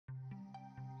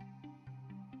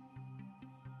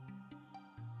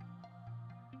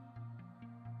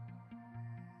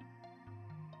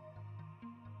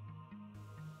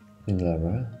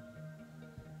Inglara.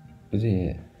 Is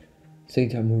it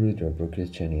Saint Amurid or Brooklyn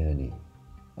Chaniani?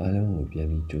 I don't know if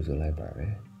you choose a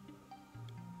library.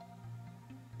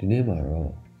 The name are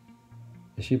all.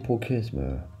 She pokes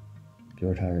me.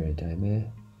 Your tired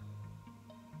time.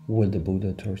 Would the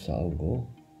Buddha torso go?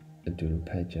 A do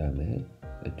pajame,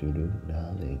 a do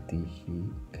nale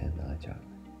dihi kanaja.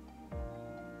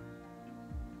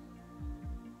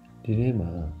 The name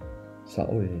are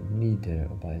Saori neither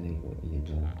a bilingual in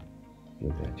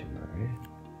your graduate.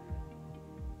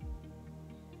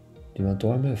 The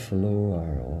Madorma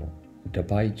flower or the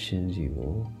bite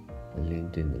chinzigo, a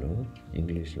lintindro,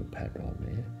 English or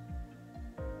padrome,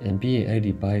 and being a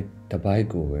debite the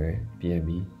bike over,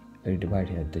 BMB, a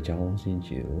debate at the Jones in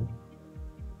Jew,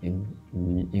 in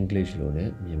English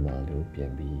lone, Mimalu,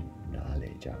 BMB,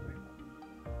 Nale Jame.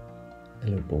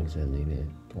 Hello, both and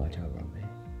Line, Tuajarame.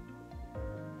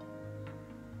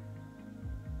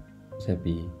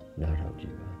 Sabi,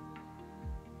 Narajiva.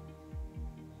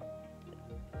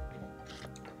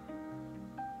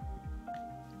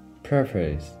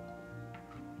 Preface.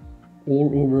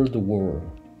 All over the world,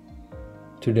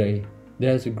 today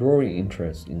there is a growing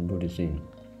interest in Buddhism.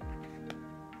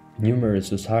 Numerous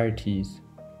societies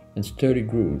and study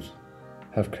groups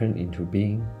have come into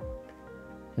being,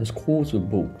 and schools of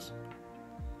books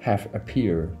have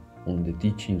appeared on the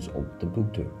teachings of the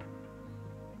Buddha.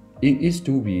 It is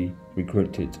to be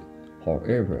regretted,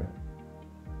 however,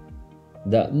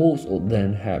 that most of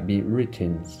them have been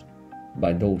written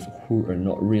by those who are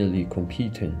not really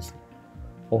competent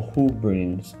or who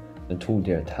brings to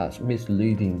their task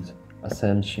misleading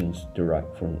assumptions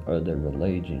derived from other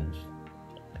religions,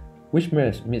 which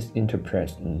may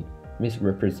misinterpret and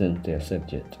misrepresent their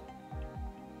subject.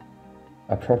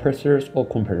 A professor of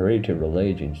comparative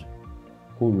religions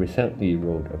who recently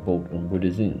wrote a book on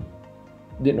Buddhism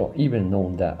did not even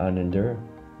know that Ananda,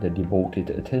 the devoted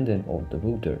attendant of the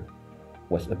Buddha,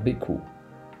 was a bhikkhu,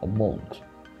 a monk,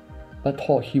 but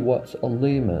thought he was a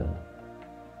layman.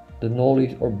 The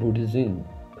knowledge of Buddhism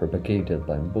propagated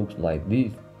by books like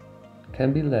these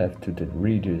can be left to the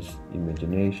reader's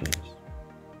imaginations.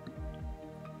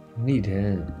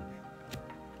 Needham.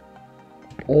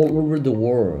 All over the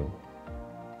world,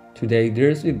 today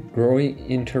there's a growing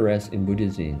interest in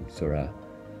Buddhism. Sora,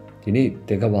 Dini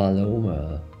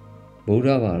Tegabaloma,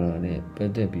 Buddha Varane,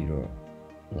 Pedebiro,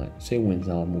 like say when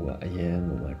Zamua,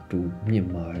 Ayamua, do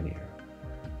Myanmar.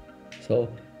 So,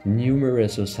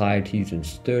 numerous societies and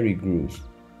study groups,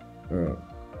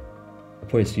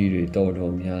 Poesiri,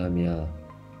 Dodo, Mia,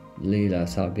 Lila,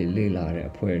 Sabi, Lila,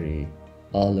 Pueri,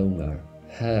 Alungar,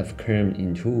 have come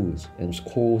into and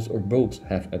schools or books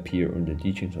have appeared on the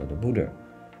teachings of the Buddha.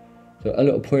 So, a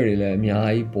little Pueri,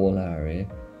 Miai, Bolare,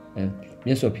 and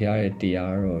Miasopia,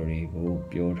 Diaro,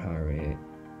 Biotare,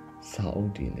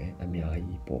 Saudi, and Miai,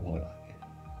 Bola.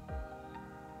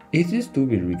 It is to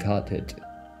be regarded.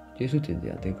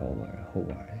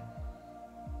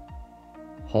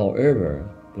 However,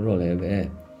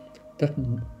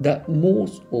 that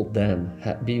most of them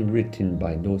have been written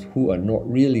by those who are not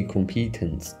really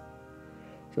competent.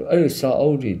 So,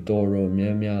 Saudi Doro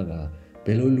Miamiaga,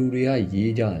 Beluria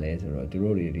Yeja letter,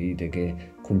 the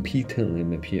competent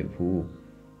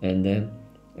and then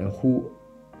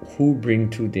who bring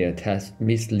to their task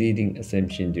misleading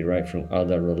assumptions derived from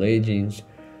other religions.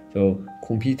 So,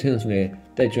 competence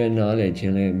that your knowledge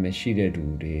and machine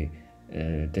do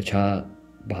the cha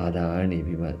bada and if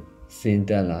you send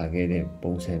that like a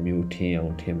bones and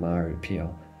mutation, Timari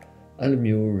Pio,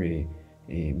 Almuri,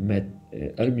 met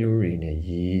Almuri in a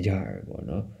year,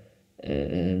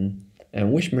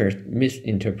 and which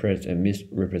misinterpret and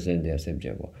misrepresent their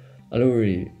subject.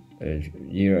 Aluri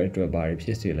year to a body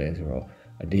pistol or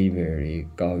a devery,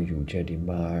 gao you jetty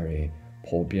mari,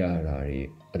 pobiari.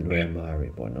 A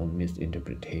Mari, no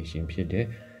misinterpretation,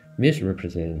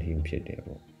 misrepresenting.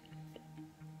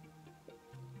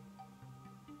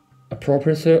 A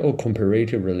professor of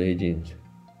comparative religions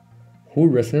who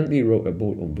recently wrote a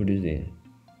book on Buddhism.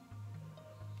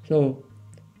 So,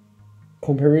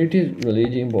 comparative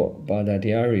religion book, Bada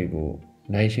Diarigo,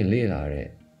 Nation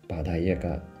Lilare, Bada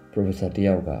Yaka, Professor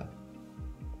Diaga,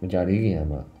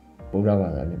 Majarigiama,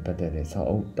 Buddha and Patere,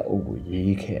 Sao, the Ogu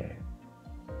Yike.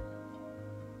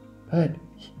 But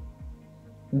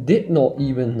did not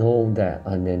even know that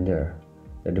Ananda,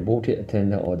 the devoted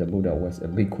attendant of the Buddha, was a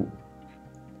bhikkhu.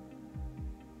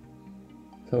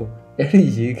 So, every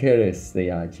year they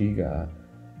are Jiga,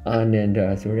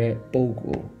 Ananda, so that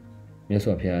Bogo,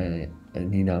 Mesopia,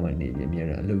 and Nina Mani,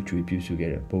 Miana, look to abuse to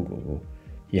get a Bogo.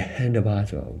 He handed a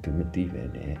battle to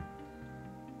Medivane.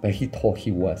 But he thought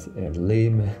he was a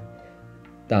layman.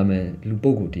 Tamen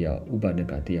Lupogo dia,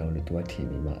 Ubanaka dia on the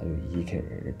Tuatinima, Yike,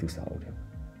 Tusauda.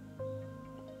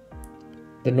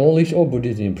 The knowledge of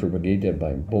Buddhism propagated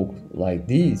by books like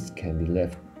these can be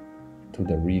left to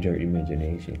the reader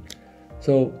imagination.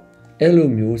 So, Elu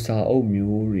Musa O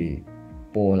Muri,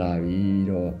 Bola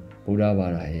Vido, Buddha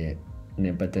Varaye,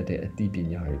 Nepatete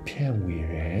Atipinari,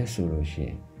 Pianwire,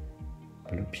 solution.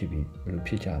 Pibi,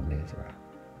 Picha Mesra,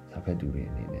 Sapeduri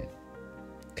in it.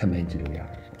 Come into the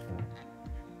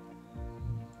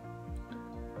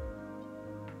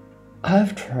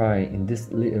I've tried in this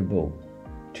little book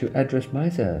to address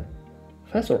myself,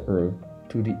 first of all,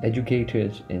 to the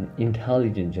educated and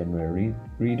intelligent general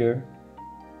reader,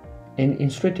 and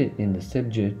interested in the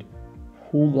subject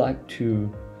who like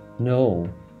to know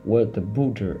what the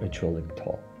Buddha actually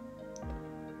taught.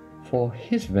 For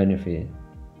his benefit,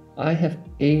 I have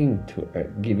aimed to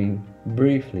giving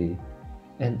briefly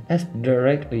and as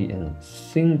directly and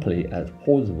simply as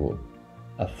possible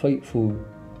a faithful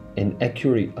and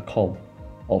accurate account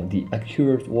of the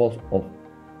accurate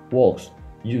works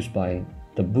used by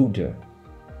the Buddha,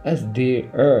 as they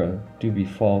are to be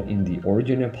found in the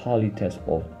original Pali text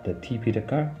of the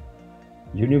Tipitaka,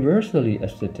 universally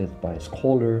accepted by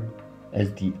scholars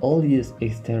as the earliest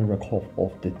extant record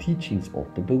of the teachings of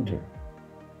the Buddha.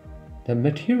 The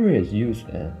materials used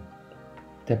and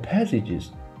the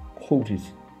passages quoted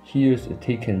here are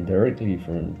taken directly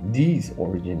from these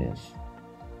originals.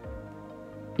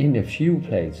 In a few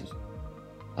places,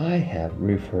 I have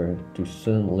referred to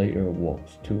some later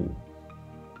works too.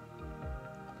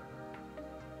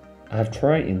 I have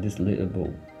tried in this little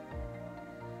book.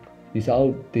 This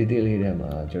out later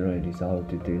ma, generally this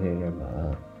out later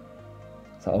ma,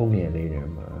 so only later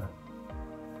ma.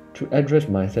 To address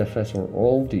myself first of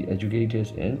all the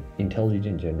educated and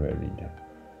intelligent general reader.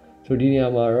 So the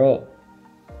Yamaro,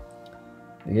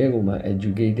 the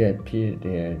educated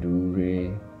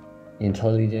people,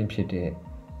 intelligent people,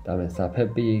 that means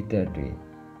happy that way.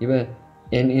 Even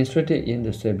and interested in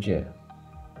the subject,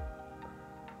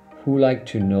 who like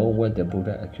to know what the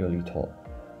Buddha actually taught.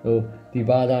 So the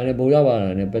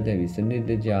Buddha but there is a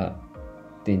nidja,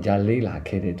 Dinja Lila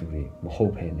Kede to be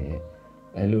Mohopene,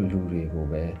 and Lulu go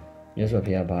there. Yes, of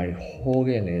your body,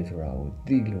 Hogan is around,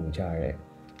 Diglo Jare,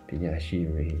 Dinya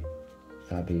Shiri,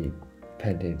 Sabi,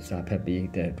 Petted, Sapabi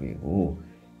that we go.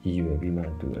 He will be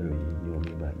man to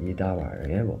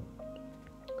Yidawa.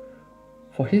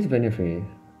 For his benefit,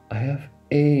 I have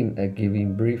aimed at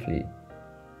giving briefly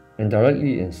and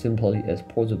directly and simply as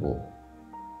possible.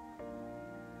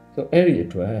 So, area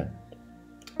to add,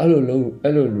 Alulu,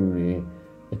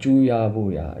 a Juya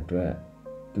Buya address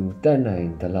to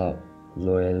Dana the law,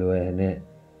 Loe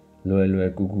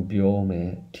Gugu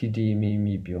Biome, TD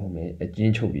Mimi Biome, a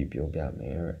Jinchobi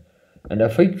Biome, and a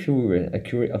faithful and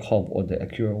accurate account of the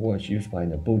accurate words used by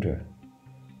the Buddha,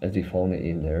 as they found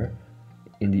in there,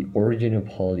 in the original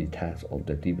Pali text of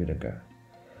the Tipitaka.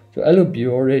 So, I look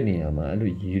Biore Niama, I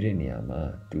look Yiri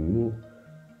Niama, do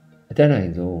a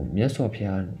Dana zone,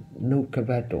 Miasopian, no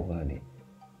Kabatogani,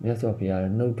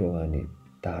 Miasopian, no Dogani,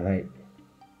 direct,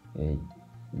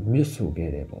 Musu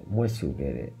get it, Musu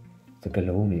get it, the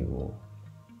Galoni go,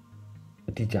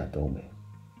 a teacher dome.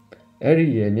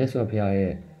 Every year,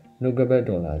 Miasopia. No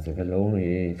Gabadola, the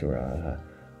Galone or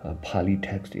a Pali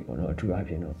text, or not to have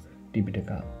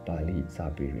Tipitaka Pali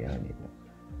Sabiriani.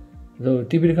 Though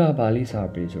Tipitaka Pali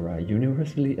Sabris are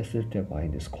universally accepted by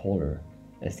the scholar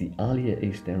as the earlier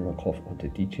extant record of the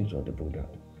teachings of the Buddha.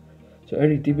 So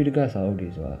every Tipitaka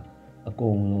Saudis are a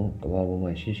gono,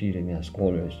 Gawama Shishi, the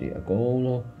scholars, a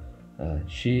gono,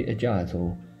 she a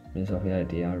jazo, Miss Sophia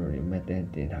Diari,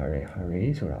 Metan,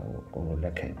 Harry, or Gono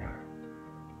Lakana.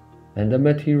 And the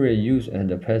material used and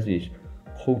the passage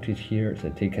quoted here are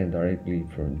taken directly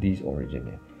from these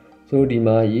original. So the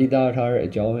ma yida tar a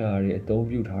jawari a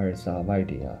dobu tar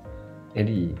savidia,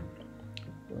 Eddie,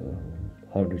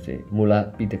 how to say,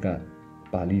 Mula Pitaka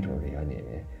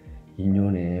Palitoriane,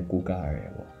 Inone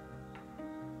Gugare.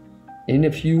 In a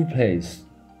few places,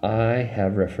 I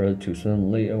have referred to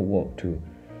some later work too.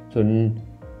 So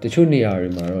the Chuniari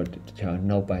Marot,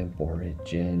 now by Bore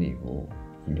Jenny.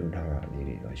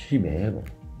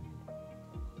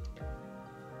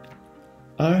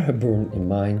 I have borne in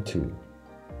mind too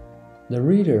the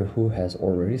reader who has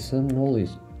already some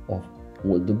knowledge of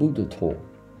what the Buddha taught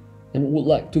and would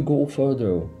like to go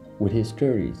further with his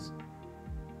studies.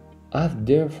 I have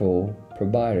therefore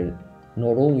provided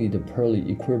not only the Pali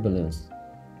equivalents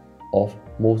of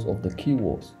most of the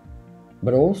keywords,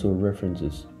 but also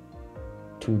references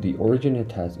to the original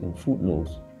text in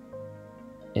footnotes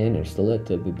and a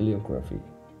selected bibliography.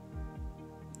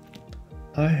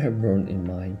 I have borne in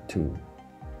mind too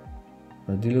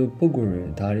ဒီလိုပုဂ္ဂိုလ်တွေ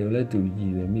ဒါတွေကိုလည်းသူရ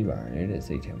ည်ရွယ်မိပါတယ်တဲ့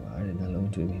စိတ်ထဲမှာတဲ့နှလုံး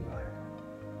သွင်းမိပါတယ်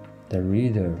The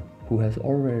reader who has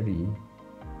already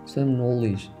some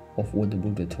knowledge of what the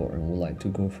Buddha taught and would like to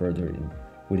go further in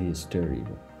with his story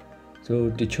so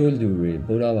တချို့လူတွေ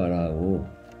ဗုဒ္ဓဘာသာကို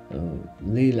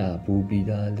လေ့လာပူပြီး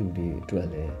သားလူတွေအတွက်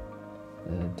လည်း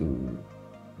သူ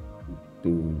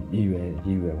ရည်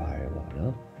ရွယ်ပါတယ်ပေါ့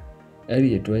နော်အဲ့ဒီ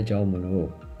အတွက်ကြောင့်မလို့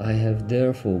I have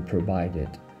therefore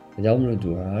provided ဒါကြောင့်မလို့သူ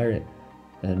ဟာတဲ့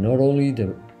not only the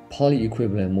Pali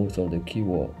equivalent most of the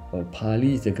keyword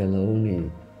Pali စကားလုံးတွေ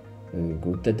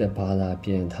ကိုတက်ဘာသာပြ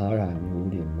န်ထားတာမျိုး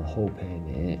တွေမဟုတ်ဘဲ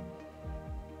နဲ့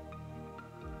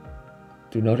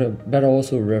do not but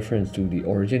also reference to the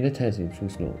original text in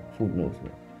footnotes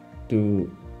သူ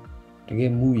တက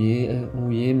ယ်မူရ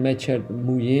င်း match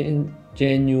မူရင်းကျ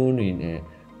မ်းညိုးနေနဲ့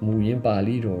မူရင်းပါ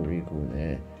ဠိတော်တွေကိုလ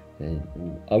ည်း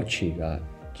အောက်ခြေက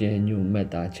ကျမ်းညိုးမှတ်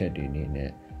သားချက်တွေနေ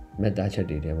နဲ့မှတ်သားချက်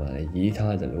တွေထဲမှာလည်းရေး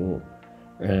ထားသလို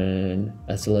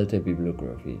a selected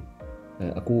bibliography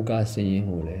အကူအကစာရင်း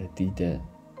ကိုလည်းတည်တဲ့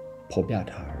ဖော်ပြ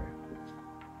ထားတယ်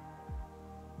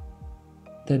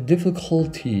The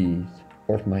difficulties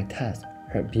of my task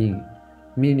have been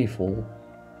meaningful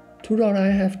to that I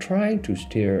have tried to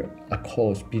steer a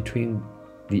course between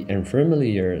the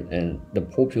unfamiliar and the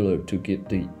popular to give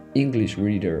the English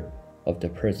reader of the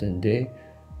present day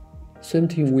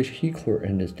something which he could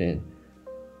understand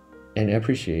and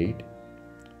appreciate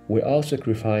without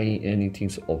sacrificing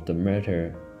anything of the matter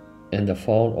and the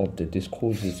form of the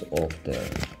discourses of the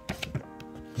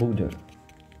Buddha.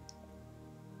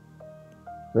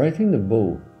 Writing the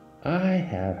book, I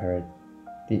have heard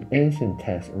the ancient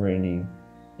text running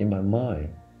in my mind,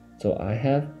 so I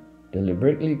have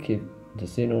deliberately kept the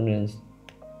synonyms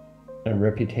and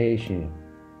reputation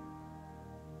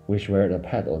which were the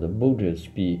path of the Buddha's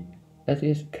speech as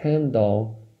it came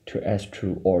down to as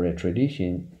true oral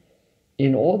tradition,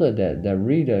 in order that the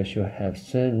reader should have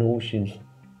some notions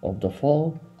of the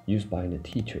form used by the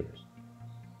teachers.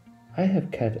 I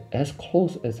have kept as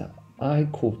close as I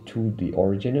could to the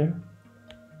original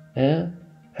and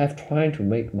have tried to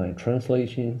make my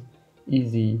translations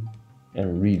easy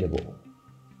and readable.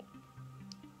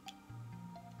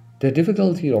 The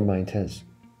difficulty of my text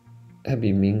have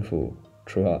been meaningful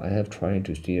throughout. I have tried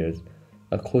to steer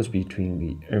a course between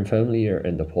the unfamiliar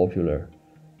and the popular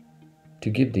to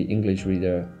give the English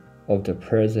reader of the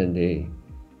present day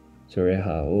ဆိုရဲ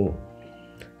ဟာကို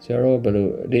ဆရာတော်ဘယ်လို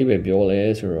အဓိပ္ပာယ်ပြောလဲ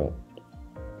ဆိုတော့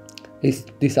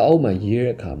ဒီစာအုပ်မှာရေး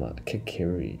တဲ့အခါမှာအခက်ခဲ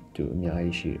တွေသူအများ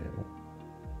ကြီးရှိတယ်ပေါ့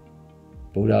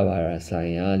ဗုဒ္ဓဘာသာဆို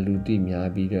င်ရာလူသိများ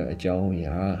ပြီးတဲ့အကြောင်းအ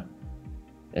ရာ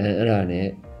အဲ့ဒါနဲ့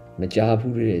မကြား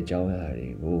ဘူးတဲ့အကြောင်းအရာတွေ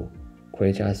ကိုခွဲ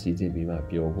ခြားစီစစ်ပြီးမှ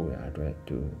ပြောဖို့ရအတွက်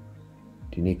သူ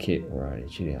ဒီနေ့ခေတ်ဟိုရာတွေ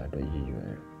ရှိတဲ့အတွက်ရည်ရွ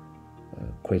ယ်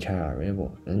ခွဲခြားရတယ်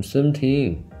ပေါ့ and something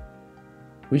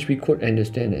which we could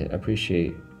understand and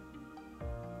appreciate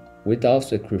without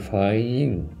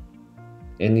sacrificing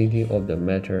anything of the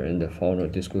matter and the final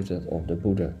discourses of the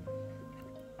Buddha.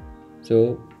 So,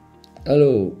 အဲ့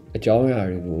လိုအကြောင်းအရာ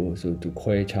တွေကိုဆိုသူ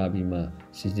ခွဲခြားပြီးမှ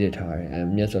စီစစ်ထားတယ်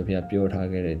။မြတ်စွာဘုရားပြောထား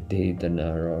ခဲ့တဲ့ဒေသနာ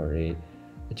တော်တွေ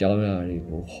အကြောင်းအရာတွေ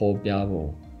ကိုဟောပြဖို့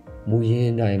မူရ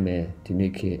င်းတိုင်းပဲဒီ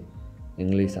နေ့ခေတ်အင်္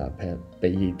ဂလိပ်စာဖတ်ပ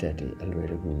ရိသတ်တွေအလွယ်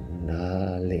တကူ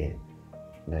နားလည်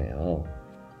နိုင်အောင်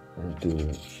သူ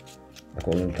အ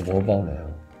ကုန်လုံးသဘောပေါက်နိုင်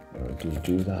အောင်သူ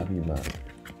ကြိုးစားပြီးမှ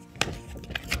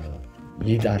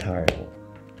ရေးသားထားတယ်ပေါ့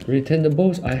Written the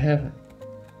books I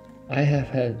have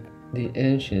had the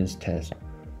ancient text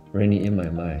running in my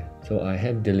mind, so I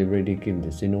have deliberately given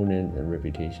the synonyms and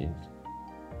repetitions.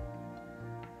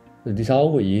 ဒီစာအု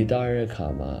ပ်ကိုရေးသားတဲ့အခါ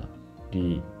မှာဒီ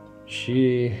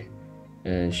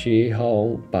ရှေးဟော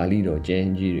င်းပါဠိတော်ကျမ်း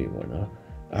ကြီးတွေပေါ့နော်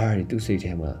အားဒီသူ့စိတ်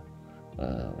ထဲမှာ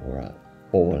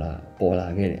ပေါ်လာ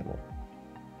ခဲ့တယ်ပေါ့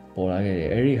ပေါ်လာခဲ့တယ်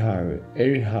အဲ့ဒီဟာ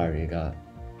တွေက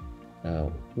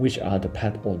which are the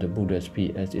path of the Buddha's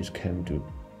speech as it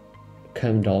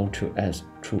come down to as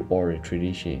true oral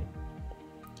tradition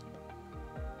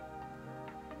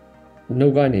နှု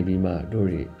တ်ကနေပြီးမှတို့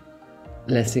တွေ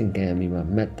lesson ကန်ပြီးမှ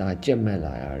မှတ်သားကြက်မှတ်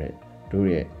လာရတဲ့တို့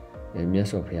ရဲ့မြတ်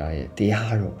စွာဘုရားရဲ့တ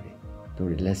ရားတော်တွေတို့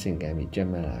တွေ lesson ကန်ပြီးကြက်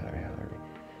မှတ်လာရတဲ့ဟာတွေ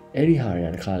အဲ့ဒီဟာတွေက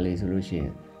တစ်ခါလေဆိုလို့ရှိရ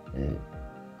င်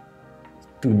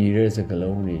တူညီတဲ့စကား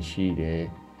လုံးတွေရှိတယ်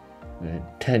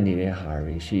ထက်နေတဲ့ဟာ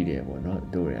တွေရှိတယ်ပေါ့နော်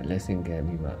တို့တွေက lesson ကန်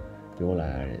ပြီးမှပြောလာ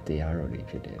ရတဲ့တရားတော်တွေ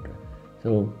ဖြစ်တဲ့အတွက်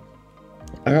so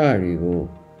အဲ့ဒါတွေကို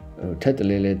ထက်တ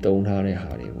လဲလဲတုံးထားတဲ့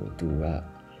ဟာတွေကိုသူက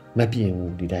မပြင်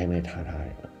ဘူးဒီတိုင်းပဲထားတ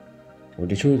ယ်ဟို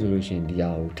တချို့ဆိုလို့ရှိရင်ဒီဟာ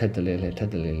ကိုထက်တလဲလဲ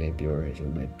ပြောရဲဆို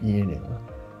မှပြင်းတယ်ပေါ့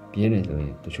ပြင်းတယ်ဆိုရ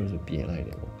င်တချို့ဆိုပြင်လိုက်တ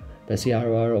ယ်ပေါ့ဒါဆရာ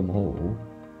တော်ကတော့မဟုတ်ဘူး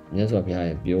မြတ်စွာဘုရား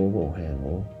ရဲ့ပြောပုံဟန်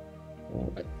ကို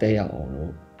အသေးရအောင်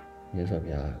လို့မြတ်စွာဘု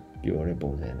ရား ပြောတဲ့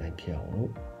ပုံစံတိုင်းဖြစ်အောင်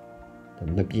လို့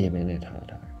မပြင်းမနဲ့ထား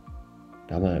တာ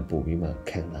ဒါမှပို့ပြီးမှ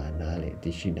ခံစားနားလေ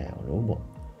သိရှိနိုင်အောင်လို့ပေါ့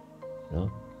နော်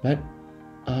but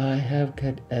I have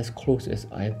got as close as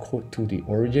I could to the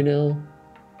original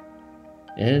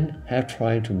and have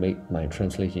tried to make my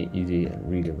translation easy and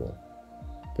readable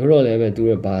တို့တော့လည်းပဲသူ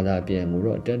ရဲ့ဘာသာပြန်မှု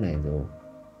တော့တက်နိုင်ဆုံး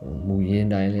မူရင်း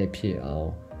တိုင်းလည်းဖြစ်အောင်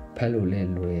ဖတ်လို့လည်း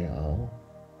လွယ်အောင်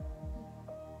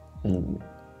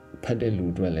ဖတ်တဲ့လူ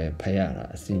တွေလည်းဖတ်ရတာ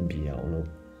အဆင်ပြေအောင်လို့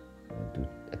သူ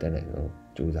အတက်နိုင်ဆုံး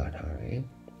ကြိုးစားထားတယ်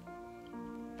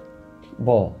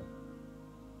but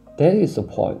there is a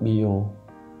point beyond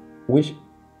which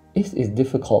it is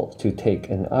difficult to take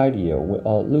an idea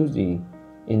without losing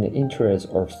in the interest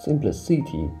of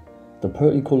simplicity the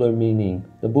particular meaning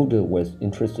the Buddha was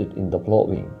interested in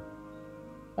developing.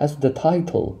 As the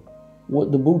title,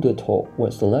 What the Buddha Taught,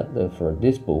 was selected for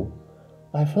this book,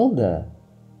 I felt that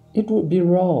it would be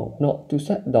wrong not to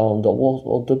set down the words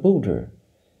of the Buddha,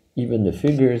 even the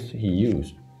figures he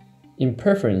used, in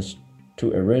preference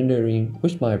to a rendering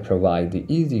which might provide the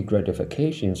easy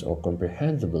gratifications of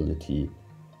comprehensibility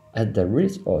at the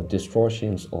risk of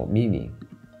distortions of meaning.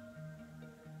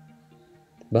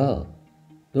 But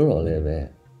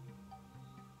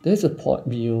there's a point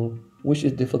beyond which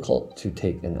is difficult to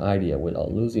take an idea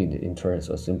without losing the interest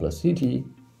or simplicity,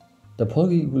 the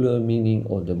particular meaning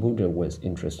of the Buddha was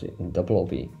interested in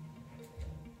developing.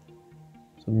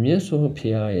 So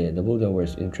the Buddha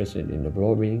was interested in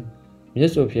developing.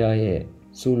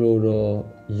 Solo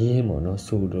yemo no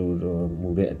solo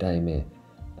mure time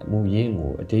mu yin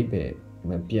ko adaibe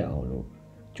ma piat aung lo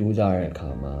ကြိုးစားတဲ့အခါ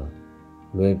မှာ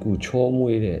လွယ်ကူချော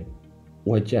မွေ့တဲ့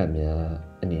ဝက်ကြများ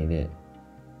အနေနဲ့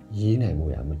ရေးနိုင်မှု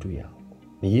ရမတွေ့ရဘူး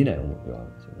မရေးနိုင်ဘူးပြောရမ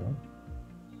ယ်ဆိုတော့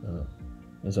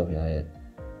မြတ်စွာဘုရားရဲ့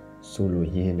ဆိုလို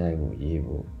ရင်းတိုင်းကိုရေး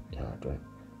ဖို့ဒါအတွက်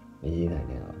မရေးနိုင်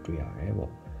တဲ့အောင်တွေ့ရတယ်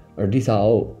ပေါ့အဲ့ဒီစာ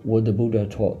အုပ် What the Buddha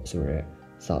Taught ဆိုတဲ့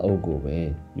စာအုပ်ကိုပဲ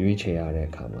ရွေးချယ်ရတဲ့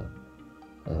အခါမှာ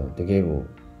တကယ်ကို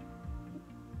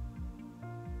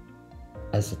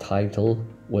as a title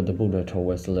What the Buddha Taught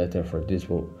was selected for this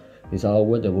book ဒီစာအုပ်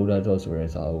What the Buddha Taught ဆိုတဲ့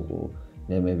စာအုပ်ကို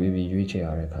နာမည်ပေးပြီးရွေးချယ်ရ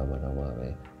တဲ့အခါမှာတော့ပဲ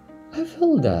I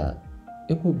felt that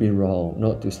it would be wrong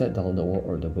not to set down the word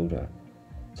of the Buddha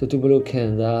ဆိုသူဘယ်လိုခံ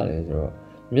စားရလဲဆိုတော့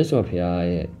မြတ်စွာဘုရား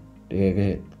ရဲ့တက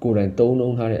ယ်ကိုယ်တိုင်သုံးနှု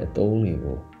န်းထားတဲ့အသုံးတွေ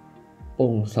ကို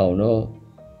ပုံဆောင်တော့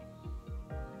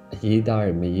အရေးသားရ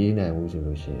မရေးနိုင်ဘူးဆို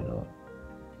လို့ရှိရင်တော့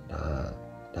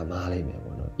ဒါမှားလိမ့်မယ်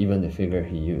ပေါ့နော် even the figure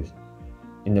he used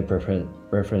in the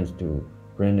preference to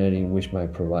rendering which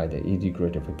might provide the easy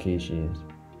gratifications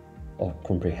of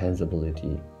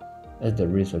comprehensibility at the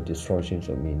risk of distortions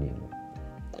of meaning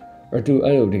အဲ့တူ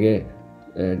အဲ့လိုတက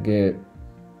ယ်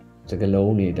စက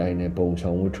လုံးတွေတိုင်းနဲ့ပုံ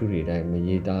ဆောင်ဝတ္ထုတွေတိုင်းမ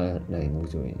ရေးသားနိုင်ဘူး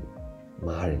ဆိုရင်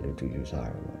မားတယ်လို့သူယူဆရ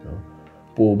တယ်ပေါ့နော်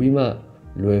ပို့ပြီးမှ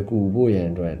လွယ်ကူဖို့ရန်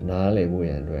အတွက်နားလည်ဖို့ရ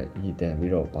န်အတွက်ရည်တန်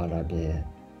ပြီးတော့ပါတာပြန်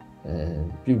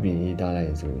ပြုပြင်ရေးထားလို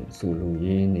က်ဆိုလူရ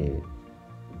င်းနေ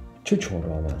ချွတ်ချော်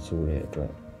တော့မှဆိုတဲ့အတွ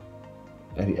က်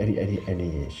အဲ့ဒီ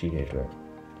ရှိတဲ့အတွက်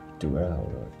သူအဲ့ဒါ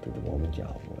ကိုတော့သူသဘောမကျ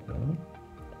ဘူးပေါ့နော်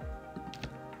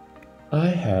I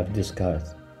have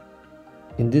discussed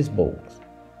in this book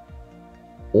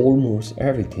almost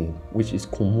everything which is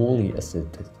commonly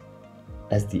accepted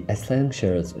as the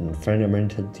essentials and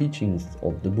fundamental teachings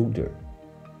of the Buddha.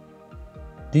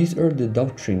 These are the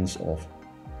doctrines of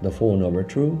the Four Noble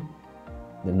Truths,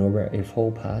 the Noble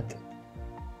Eightfold Path,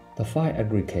 the Five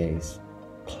Aggregates,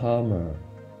 Karma,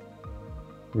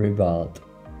 Rebirth,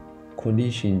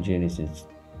 Condition Genesis,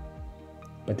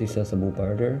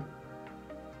 Paticcasamuppada,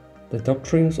 the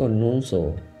doctrines of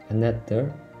non-soul,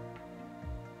 Anatta,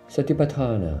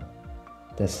 Satipatthana,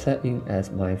 the setting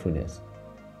as mindfulness.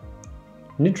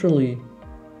 Naturally,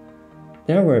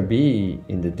 there will be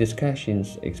in the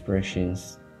discussions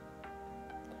expressions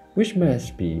which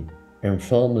must be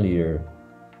unfamiliar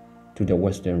to the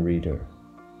Western reader.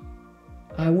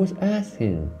 I was asked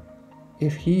him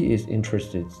if he is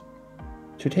interested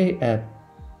to take up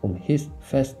on his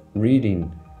first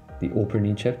reading the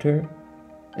opening chapter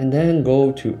and then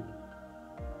go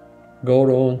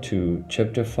on to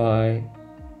chapter 5,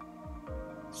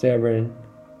 7,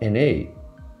 and 8,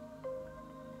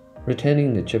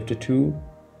 returning the chapter 2,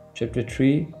 chapter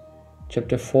 3,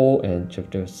 chapter 4, and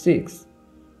chapter 6,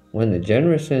 when the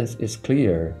general sense is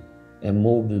clear and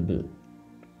movable.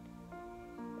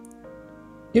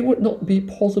 It would not be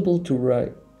possible to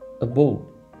write a book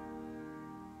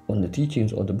on the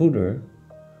teachings of the Buddha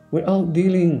without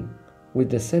dealing with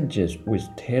the subjects which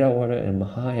Theravada and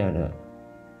Mahayana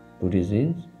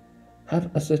Buddhism have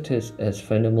accepted as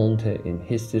fundamental in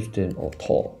his system of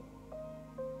thought.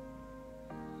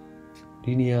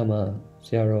 ဒီနေရာမှာဆ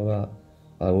ရာတော်က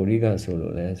ဘာကိုအဓိကဆို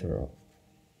လို့လဲဆိုတော့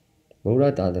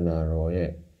Buddha Tadana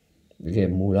Roye,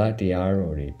 get Mula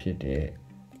Diarori, Pite,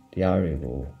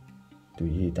 Diarigo, to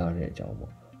Yi Dare Jamo.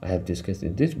 I have discussed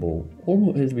in this book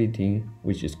almost everything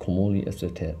which is commonly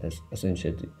accepted as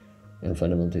essential and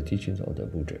fundamental teachings of the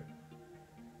Buddha.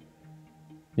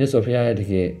 Yes, of here,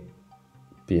 the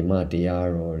Pima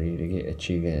Diarori, the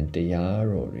Achigan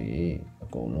Diarori, a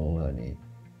Gononi.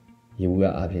 You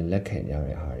are up in Lekan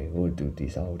Yari, go to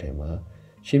this out him.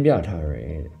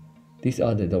 Shimbiatari. These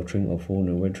are the doctrine of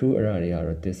Funu, where true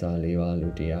Araria, Tisa Liva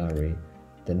Ludiari,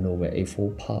 the Nova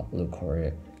A4 part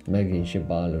Lucore, Megin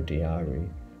Shiba Ludiari,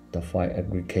 the 5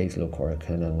 aggregates Lucore,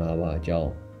 Kanangava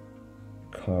Jao,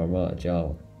 Karma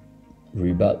Jao,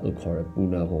 Rebat Lucore,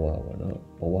 Buna Boa,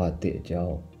 Boa De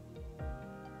Jao,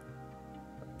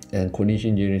 and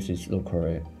condition Genesis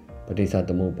Lucore, but they said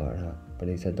the Mobara, but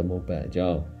they said the Mobile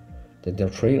Jao. The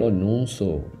doctrine of no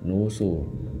soul,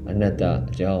 anatta,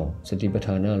 Jao,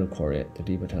 Satipatana Lucore, the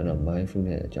Tipatana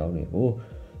mindfulness, Jao, oh,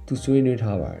 to swing it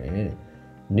however.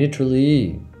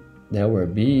 Naturally, there will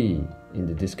be in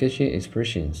the discussion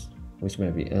expressions which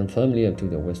may be unfamiliar to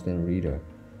the Western reader.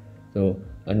 So,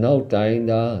 a now dying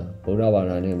da,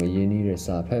 Bodavana, and Yeni, the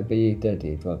Sapapi, that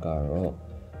they drug our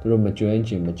through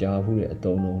Majuanji, Majahu, a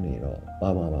don't know,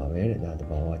 Bama, and the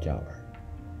Bawa Java.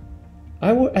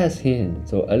 I will ask him,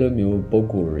 so Alumio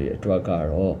Boguri,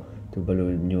 Dragaro, to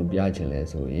balloon new Biachin,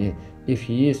 so if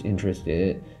he is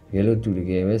interested, yellow to the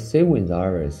game, say with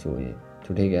Zara, so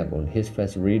to take up on his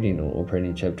first reading on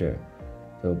opening chapter.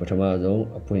 So,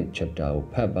 Batamazon, appoint chapter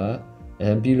Papa,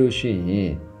 and below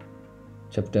she,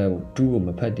 chapter 2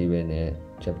 Mapati,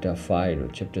 chapter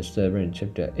 5, chapter 7,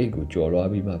 chapter 8,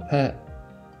 Jolabi Mapa.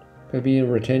 Maybe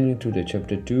returning to the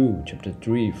chapter 2, chapter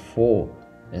 3, 4,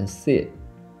 and 6.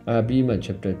 Abima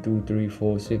chapter 2, 3,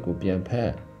 4, 6 will be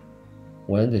unpacked.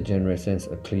 When the general sense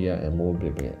are clear and more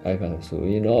vivid, I can so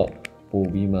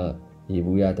Bobima,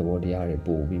 Ibuya the Bodiari,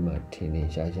 Bobima, Tini,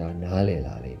 Jaja, Nale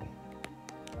Lali.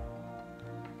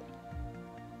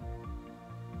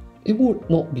 It would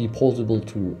not be possible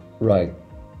to write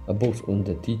a book on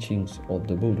the teachings of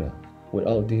the Buddha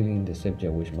without dealing the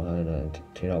subject which Mahayana and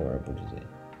Theravada Buddhism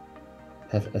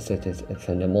have accepted as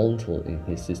fundamental in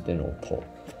his system of thought.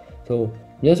 So,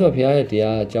 yes, of here,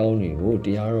 dear Johnny, who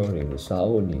dear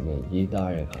Sauni,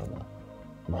 Yidare Kama,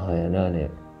 Mahayana,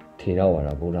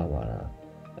 Theravada Buddha,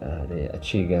 the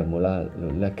Achiga Mula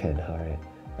Lekan Hare,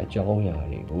 a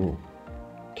Jonya, who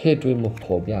Kedrim of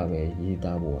Kobiawe,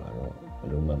 Yidabuaro,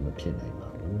 Lumama Pinay.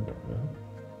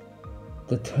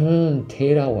 The term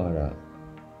Theravada,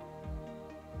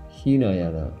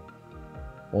 Hinayana,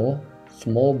 or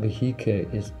small vehicle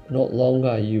is not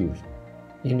longer used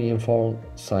in informed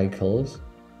cycles,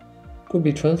 could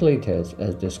be translated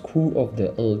as the school of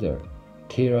the elder,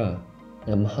 Thera,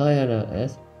 and Mahayana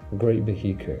as great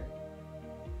vehicle.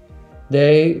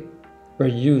 They were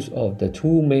used of the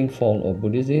two main forms of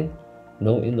Buddhism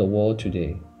known in the world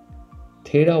today.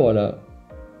 Theravada,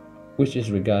 which is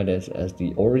regarded as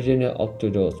the original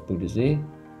Orthodox Buddhism,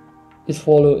 is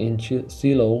followed in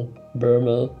Ceylon,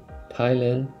 Burma,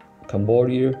 Thailand,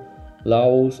 Cambodia,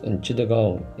 Laos, and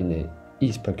Chittagong in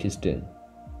East Pakistan.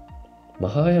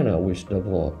 Mahayana, which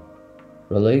developed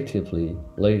relatively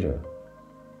later,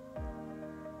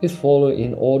 is followed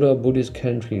in other Buddhist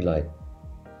countries like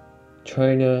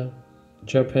China,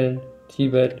 Japan,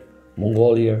 Tibet,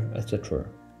 Mongolia, etc.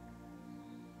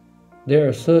 There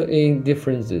are certain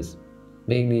differences,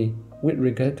 mainly with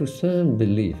regard to some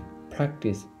belief,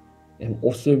 practice, and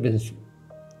observance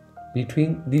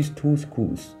between these two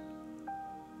schools.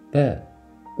 But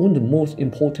on the most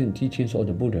important teachings of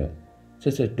the Buddha,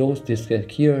 such as those discussed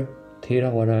here,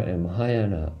 Theravada and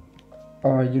Mahayana,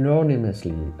 are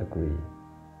unanimously agreed.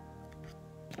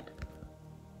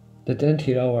 The term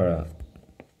Theravada,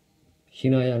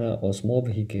 Hinayana or small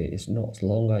vehicle is not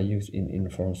longer used in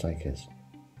informed cycles.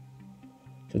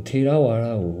 So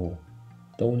Theravada will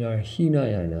Donya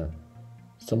Hinayana,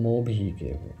 small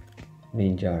vehicle,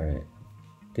 Ninja,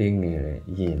 Dingere,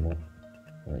 Yemo,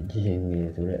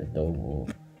 Ying to the Dogo.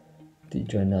 The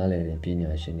journal and Pina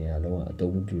Shinia Loa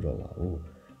Adobe Bureau.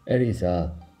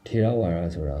 Elisa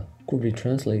Theravada could be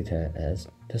translated as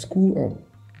the school of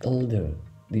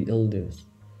the elders.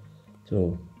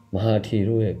 So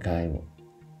Mahathiru Kaimo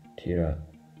Thera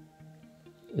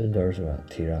elders are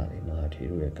Thera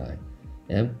Mahathiru Kai.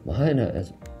 And Mahayana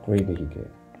as great vehicle.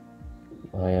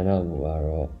 Mahayana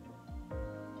Guvaro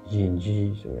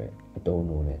Yinji don't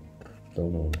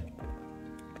know.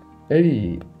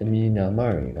 Eddie Amina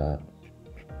Mariga.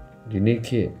 The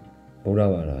naked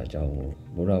Bodhavana Jao,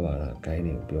 Bodhavana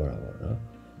guiding Purava.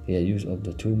 The use of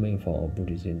the two main forms of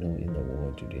Buddhism known in the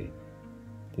world today.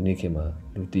 The Nikema,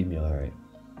 Lutimihare.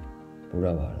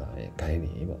 Buddha Vada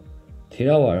Kaini.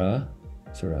 Theravada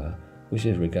Sura, which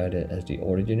is regarded as the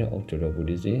origin of the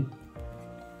Buddhism.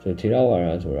 So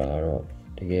Theravada Sura,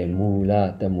 the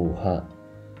Mula, the Muha,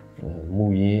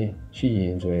 Muyin,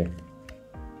 Shiyin, so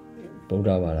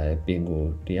Buddha Vada,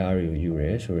 Bingo, the Aryu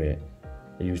Ure, Sure,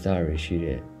 Usari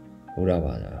Shire, Buddha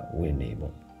Vada, Winnie.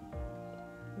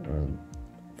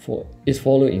 It's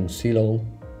followed in Ceylon,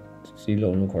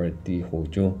 correct, the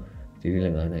Hojo, the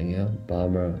Lananga,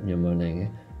 Burma, Myanmar,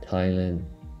 Thailand,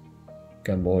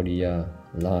 Cambodia,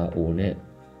 Laos,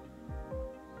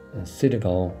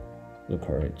 Chittagong,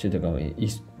 correct, Chittagong in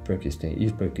East Pakistan,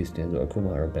 so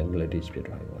Kumara, Bangladesh,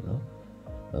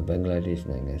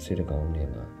 Bangladesh, Chittagong,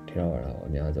 Theravada,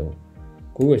 Nyazo.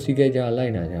 Kuwa Sikaja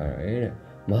Laina,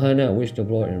 Mahana, which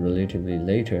developed relatively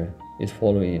later, is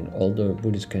following in older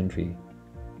Buddhist country.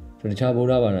 So the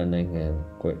Buddha Vada Nangan,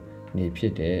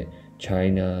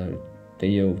 China,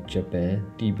 Taiwan, Japan,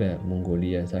 Tibet,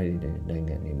 Mongolia,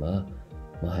 Nangan,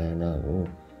 Mahayana,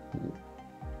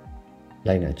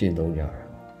 Laina Jindong Yara.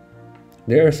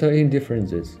 There are certain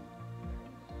differences.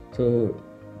 So,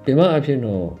 Pima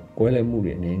Apino, Goyle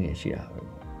Muri and Shia.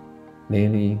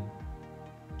 Mainly,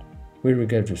 with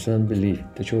regard to some belief,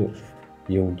 the show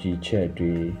Yongji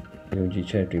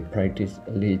Chetri practice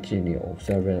Legini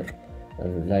observant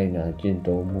and Laina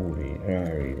Jinto Muri,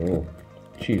 Rari,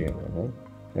 Chile,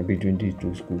 between these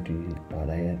two schools,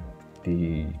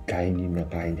 the Kaini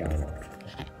Nakaina.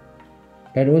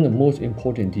 But one of the most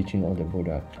important teaching of the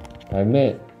Buddha, I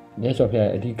met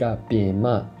Nesopia Edika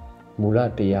Pima Mula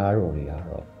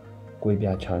Tiaro,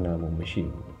 Guibia Chana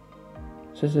Machine.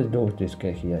 Since those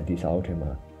discuss here, this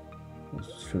ultima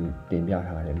should be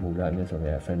Mula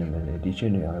Nesopia phenomenal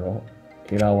teaching Yaro,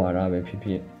 Tirawara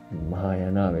PP,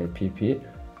 Mahayana PP,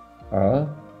 or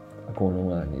a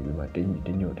Golonga Nibima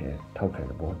Dinute, Tauka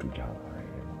the board to Java.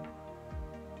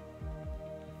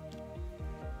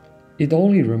 It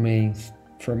only remains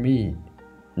for me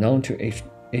now to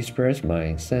express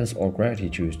my sense of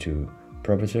gratitude to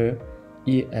Professor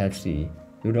E.F.C.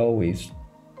 Ludowitz,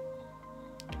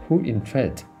 who in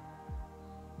fact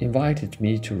invited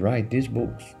me to write these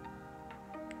books,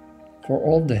 for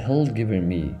all the help given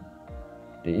me,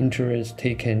 the interest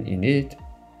taken in it,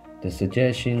 the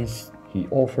suggestions he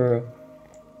offered,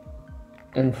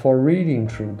 and for reading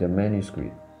through the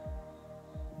manuscript.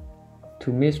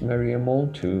 To Miss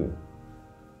Mariamon too,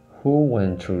 who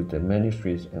went through the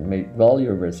manuscripts and made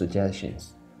valuable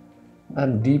suggestions.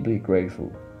 I'm deeply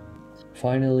grateful.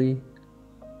 Finally,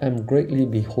 I'm greatly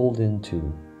beholden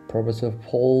to Professor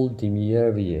Paul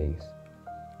Demierviers,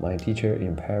 my teacher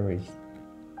in Paris,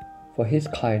 for his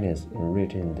kindness in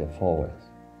writing the foreword.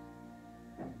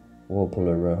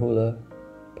 Walpola Rahula,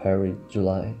 Paris,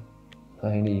 July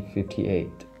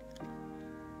 1958.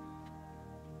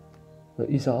 The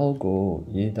Isaogo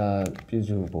Yida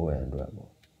Pizu and Ramo.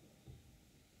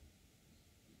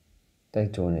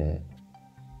 Tactone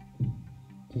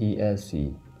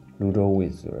ESC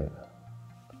Ludowitz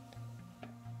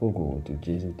Ugo to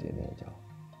Jesus Dineja.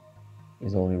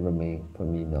 It only remains for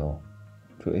me now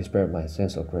to express my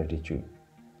sense of gratitude.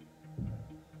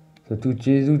 So to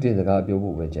Jesus did the God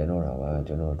Bible with General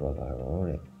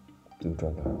to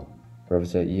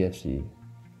Professor EFC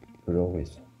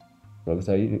Ludowitz.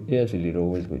 Professor EFC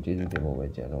Ludowitz with Jesus Demo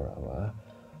with General.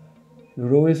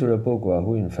 Ludowitz was a book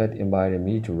who in fact invited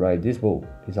me to write this book.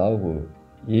 This album,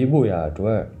 Yibuya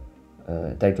Dwer,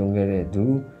 Taitonga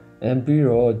do, and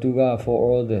Biro Duga for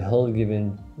all the help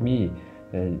given me,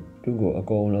 and Dugo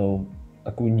Agono,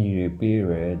 Akuni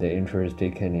Bire, the interest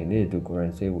taken in it, to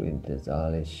currency with the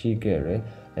Zale Shigere,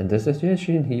 and the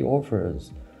suggestion he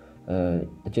offers,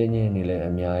 genuinely a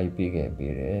miai big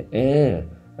bire, and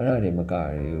Radi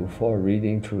Magari for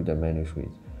reading through the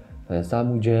manuscript. And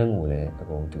Samujan will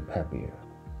go to Papier.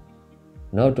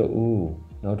 Not the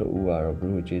are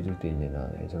blue Jesus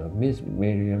Dinana, so Miss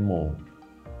Marian Moon.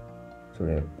 So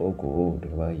the Boko, the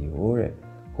Vayu,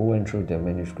 who went through the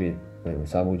manuscript with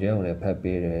Samujan will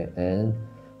Papier and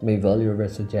made valuable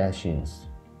suggestions.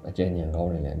 A genuine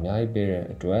golden and I bear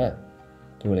a dwell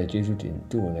to let Jesus in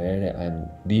to I'm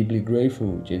deeply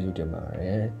grateful, Jesus de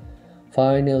Maria.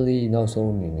 Finally, not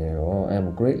so narrow, I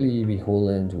am greatly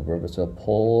beholden to Professor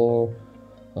Paul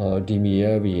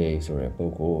Demierviers, or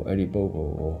Boko, Eddie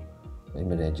Boko,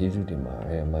 Jesus de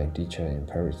Maria, my teacher in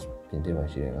Paris, in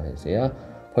Dimashi,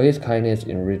 for his kindness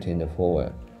in writing the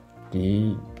foreword.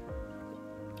 The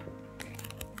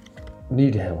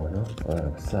need him, no?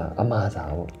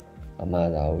 Amazao,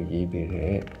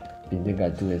 Yibire, Indica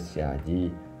to the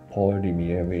Siaji, Paul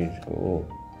Demierviers go.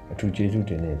 To Jesus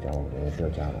in Java,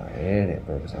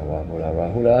 Professor Wabula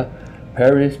Rahula,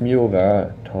 Paris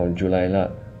Muga, July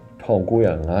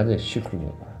 1958ခုနှ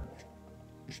စ်မှာ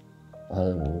အား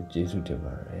လုံးကိုကျေးဇူးတင်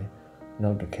ပါတယ်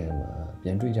နောက်တစ်ခါမှာပြ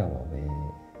န်တွေ့ကြပါမယ်